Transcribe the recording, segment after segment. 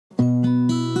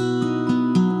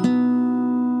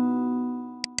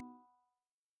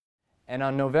And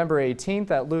on November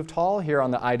 18th at Looft Hall here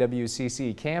on the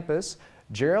IWCC campus,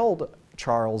 Gerald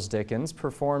Charles Dickens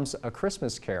performs A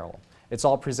Christmas Carol. It's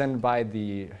all presented by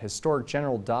the historic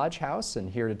General Dodge House, and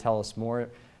here to tell us more,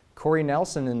 Kori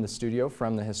Nelson in the studio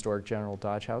from the historic General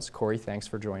Dodge House. Kori, thanks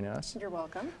for joining us. You're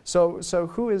welcome. So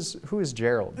who is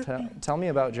Gerald? Tell me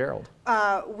about Gerald.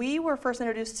 We were first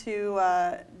introduced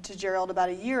to Gerald about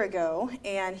a year ago,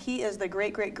 and he is the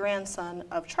great-great-grandson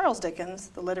of Charles Dickens,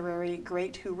 the literary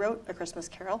great who wrote A Christmas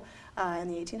Carol in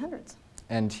the 1800s.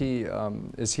 And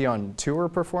is he on tour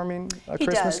performing A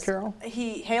Christmas Carol?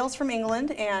 He hails from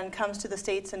England and comes to the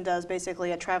States and does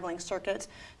basically a traveling circuit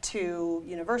to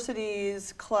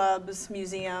universities, clubs,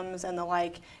 museums, and the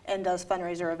like, and does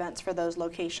fundraiser events for those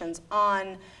locations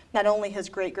on not only his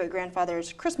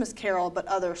great-great-grandfather's Christmas Carol, but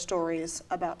other stories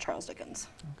about Charles Dickens.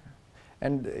 Okay.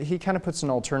 And he kind of puts an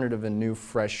alternative and new,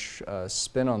 fresh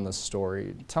spin on the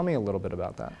story. Tell me a little bit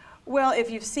about that. Well, if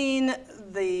you've seen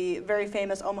the very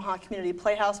famous Omaha Community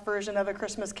Playhouse version of A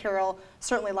Christmas Carol,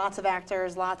 certainly lots of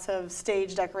actors, lots of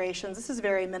stage decorations. This is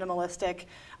very minimalistic.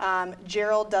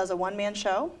 Gerald does a one-man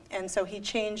show, and so he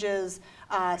changes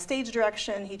stage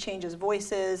direction, he changes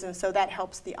voices, and so that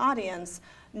helps the audience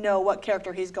know what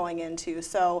character he's going into.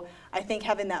 So I think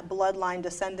having that bloodline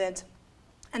descendant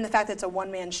and the fact that it's a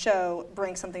one-man show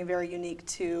brings something very unique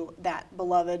to that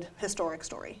beloved historic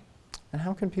story. And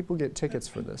how can people get tickets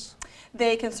for this?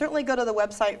 They can certainly go to the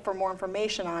website for more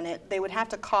information on it. They would have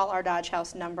to call our Dodge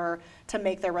House number to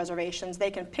make their reservations. They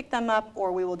can pick them up,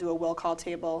 or we will do a will call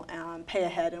table, pay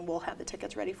ahead, and we'll have the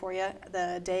tickets ready for you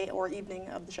the day or evening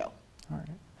of the show. All right.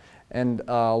 And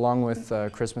along with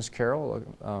Christmas Carol,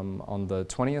 on the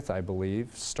 20th, I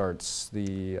believe, starts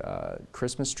the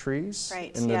Christmas trees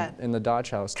in the Dodge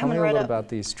House. Tell me a little about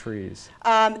these trees.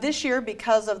 This year,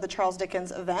 because of the Charles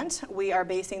Dickens event, we are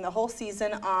basing the whole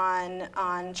season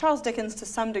on Charles Dickens to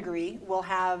some degree. We'll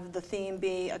have the theme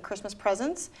be a Christmas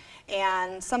presents,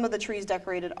 and some of the trees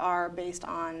decorated are based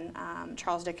on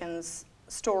Charles Dickens'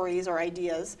 stories or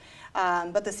ideas.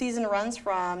 But the season runs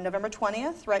from November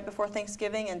 20th, right before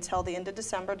Thanksgiving, until the end of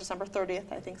December. December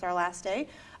 30th, I think, is our last day.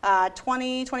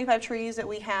 25 trees that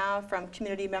we have from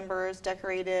community members,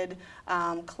 decorated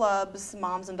clubs,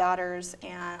 moms and daughters,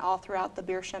 and all throughout the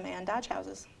Beersham and Dodge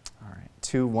houses. All right.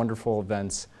 Two wonderful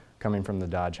events coming from the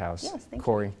Dodge House. Yes, thank you.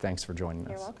 Kori, thanks for joining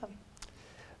us. You're welcome.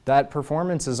 That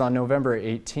performance is on November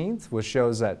 18th, with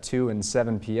shows at 2 and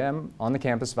 7 p.m. on the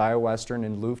campus via Western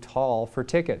in Looft Hall. For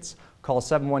tickets, call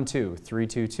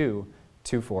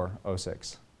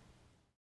 712-322-2406.